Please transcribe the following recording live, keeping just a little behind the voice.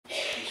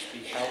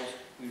speak out,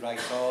 we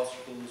write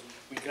articles,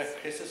 we get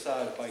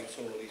criticised by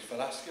Tories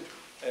for asking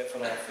for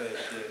our fair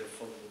share of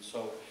funding.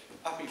 So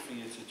happy for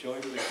you to join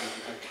with me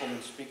and come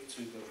and speak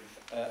to them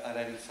at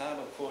any time.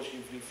 Of course,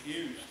 you've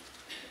refused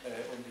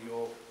under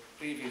your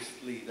previous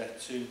leader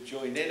to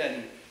join in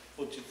any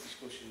budget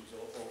discussions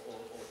or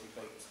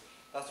debates.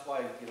 That's why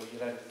you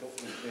ended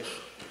up with this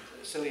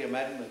silly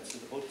amendment to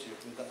the budget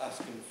with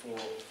asking for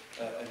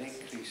an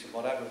increase in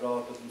whatever,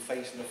 rather than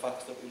facing the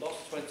fact that we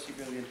lost 20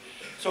 million.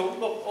 So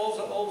look, all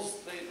the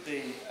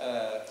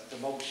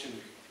motion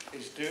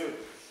is doing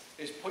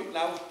is pointing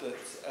out that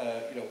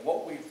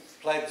what we've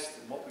pledged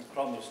and what we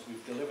promised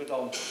we've delivered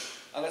on,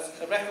 and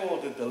it's a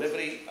record of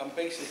delivery, and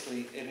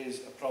basically it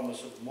is a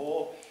promise of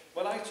more.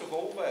 When I took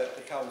over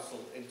the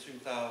council in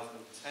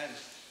 2010,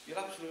 you're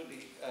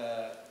absolutely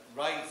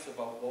right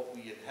about what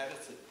we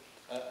inherited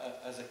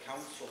as a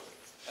council.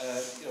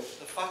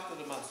 The fact of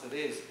the matter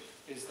is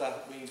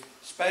that we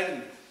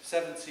spend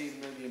 £17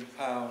 million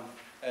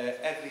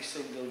every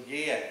single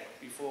year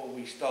before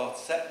we start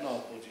setting our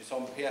budgets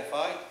on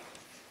PFI.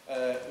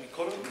 We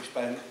currently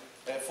spend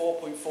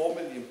 £4.4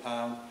 million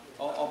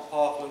on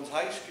Parklands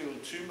High School,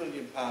 £2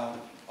 million on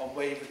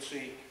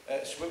Wavertree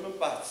swimming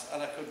baths,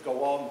 and I could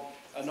go on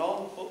and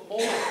on. But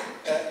more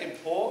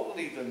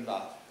importantly than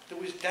that, there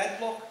was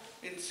deadlock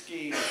in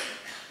schemes,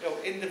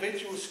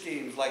 individual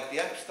schemes like the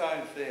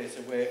Epstein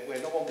Theatre, where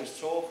no one was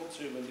talking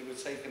to them, and they were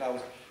taking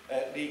out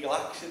legal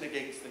action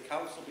against the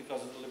council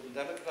because of the Liberal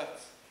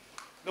Democrats.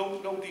 No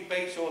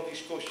debate or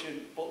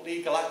discussion, but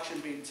legal action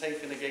being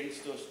taken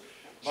against us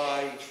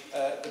by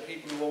the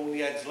people who own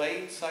the Edge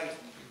Lane site.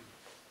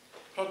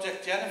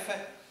 Project Jennifer,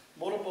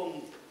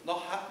 moribund,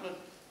 not happening,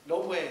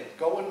 nowhere,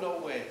 going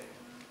nowhere.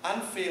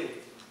 Anfield,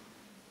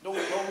 no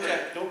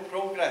project, no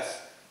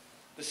progress.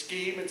 The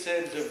scheme in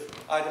terms of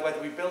either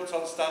whether we built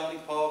on Stanley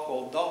Park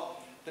or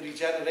not, the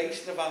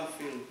regeneration of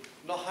Anfield,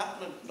 not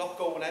happening, not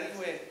going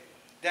anywhere.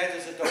 Dead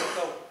as a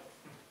dodo.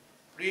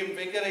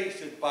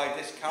 Reinvigorated by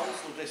this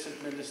council, this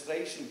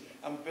administration,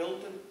 and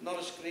building, not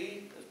a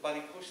screen, as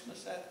Barry Kushner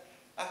said.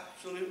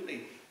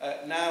 Absolutely.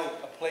 Now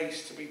a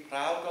place to be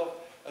proud of,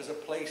 as a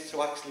place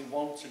to actually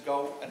want to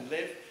go and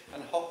live,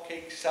 and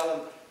hotcakes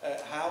selling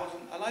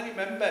housing. And I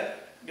remember,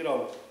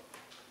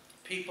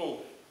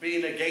 people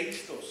being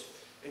against us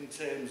in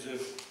terms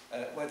of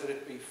whether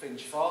it be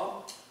Finch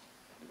Farm.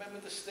 Remember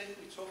the stick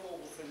we took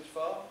over Finch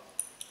Farm?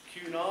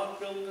 Cunard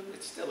building,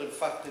 it's still in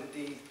fact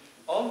indeed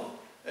on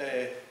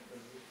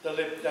the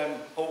Lib Dem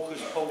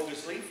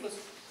hocus leaflet,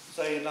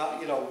 saying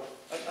that,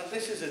 and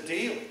this is a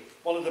deal.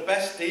 One of the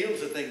best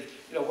deals, I think,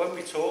 when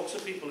we talk to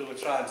people who are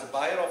trying to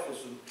buy it off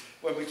us, and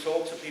when we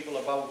talk to people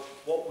about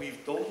what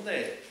we've done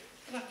there,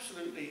 I'm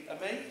absolutely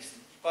amazed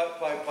by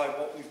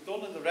what we've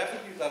done and the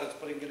revenue that it's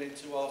bringing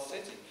into our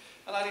city.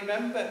 And I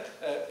remember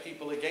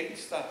people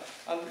against that.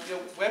 And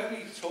when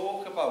we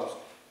talk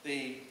about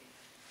the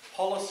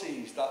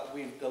policies that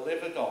we've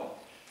delivered on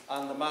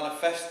and the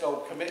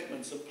manifesto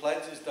commitments and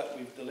pledges that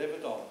we've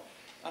delivered on,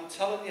 I'm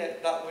telling you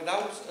that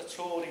without a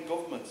Tory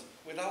government,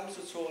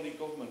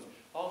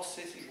 our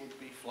city would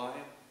be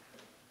flying.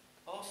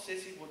 Our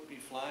city would be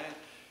flying.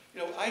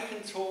 I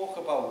can talk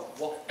about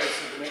what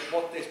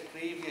this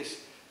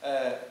previous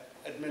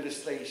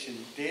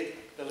administration did,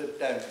 the Lib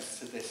Dems,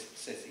 to this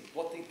city.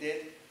 What they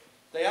did,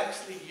 they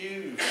actually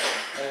used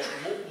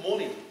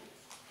money,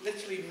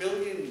 literally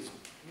millions,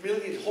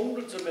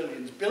 hundreds of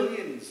millions,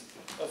 billions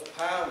of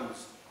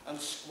pounds, and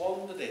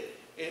squandered it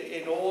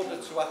in order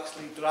to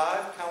actually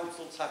drive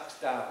council tax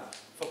down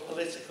for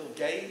political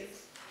gain.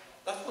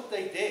 That's what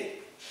they did.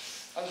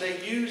 And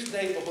they used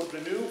Neighbourhood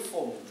Renewal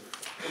Fund.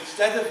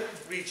 Instead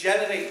of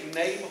regenerating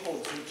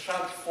neighbourhoods and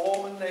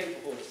transforming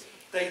neighbourhoods,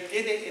 they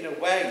did it in a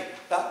way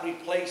that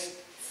replaced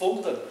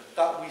funding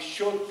that we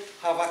should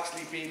have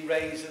actually been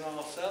raising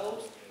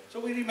ourselves. So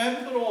we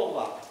remember all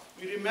that.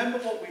 We remember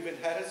what we've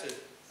inherited.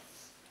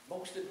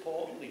 Most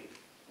importantly,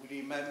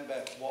 we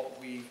remember what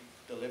we've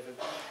delivered.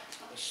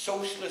 A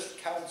socialist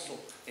council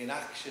in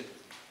action,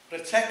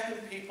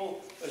 protecting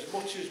people as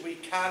much as we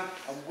can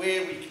and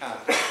where we can,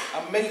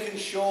 and making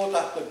sure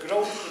that the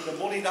growth and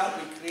the money that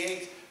we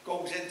create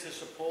goes in to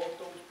support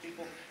those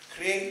people,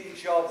 creating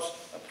jobs,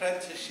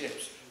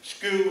 apprenticeships,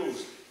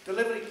 schools,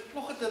 delivery.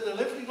 Look at the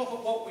delivery, look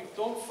at what we've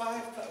done.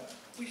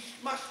 We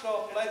smashed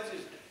our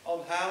pledges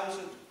on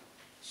housing,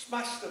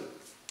 smashed them.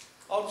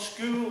 On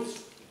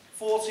schools,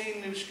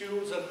 14 new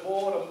schools and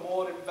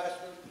more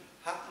investment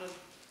happening.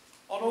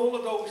 On all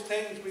of those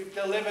things, we've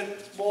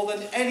delivered more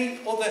than any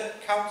other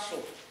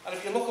council. And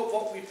if you look at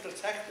what we've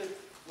protected,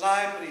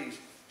 libraries,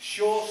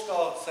 Sure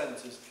Start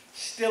centres,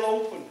 still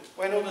open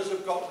when others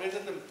have got rid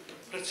of them.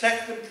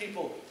 Protecting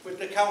people with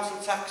the council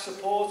tax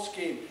support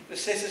scheme, the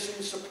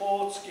citizen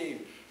support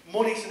scheme,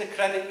 money to the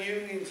credit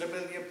unions, £1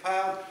 million,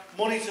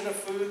 money to the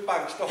food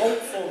banks, the Hope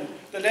Fund,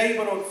 the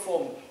Neighbourhood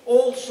Fund,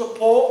 all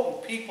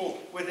supporting people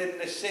within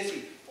the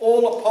city,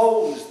 all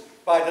opposed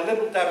by the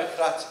Liberal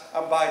Democrats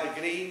and by the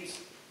Greens.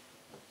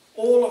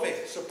 All of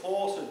it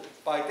supported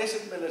by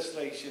this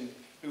administration,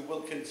 who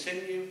will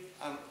continue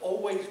and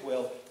always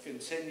will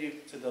continue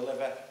to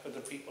deliver for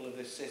the people of this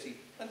this city.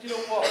 And you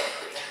know what?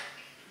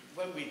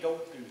 When we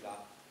don't do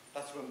that,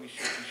 that's when we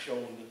should be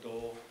shown the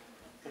door.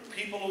 But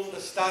people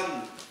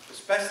understand,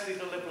 especially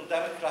the Liberal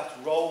Democrats'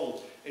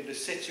 role in the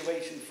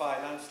situation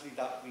financially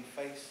that we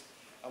face.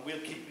 And we'll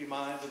keep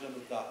reminding them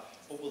of that.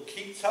 But we'll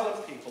keep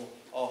telling people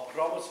our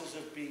promises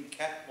have been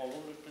kept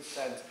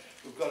 100%.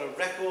 We've got a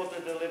record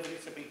of delivery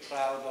to be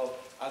proud of,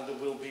 and there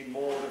will be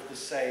more of the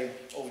same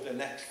over the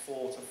next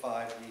 4 to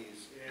 5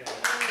 years. Yeah.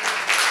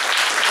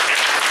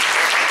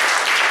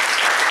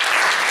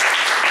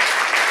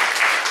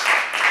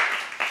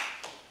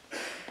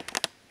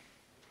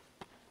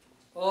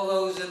 All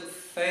those in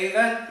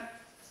favour?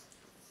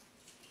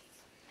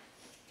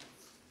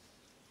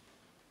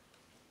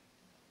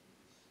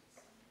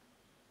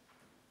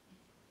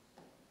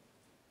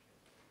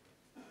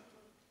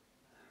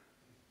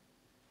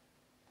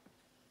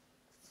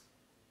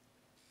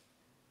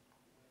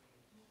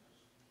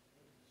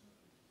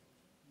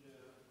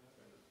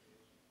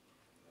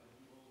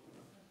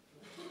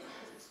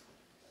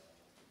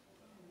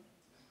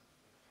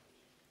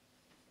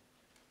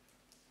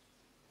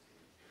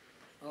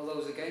 All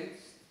those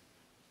against?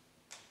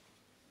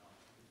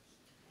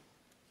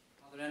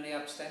 Are there any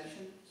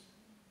abstentions?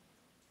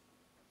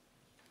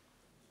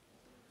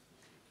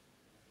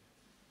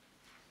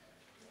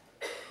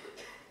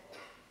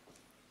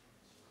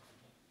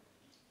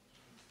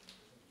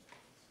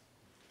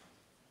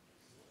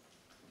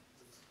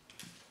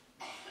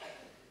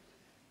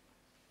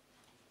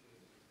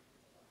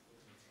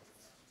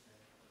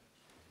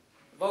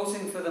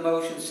 Voting for the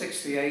motion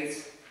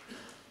 68,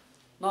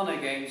 none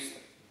against,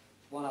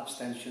 1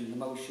 abstention. The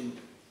motion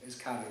is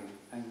carried.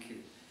 Thank you.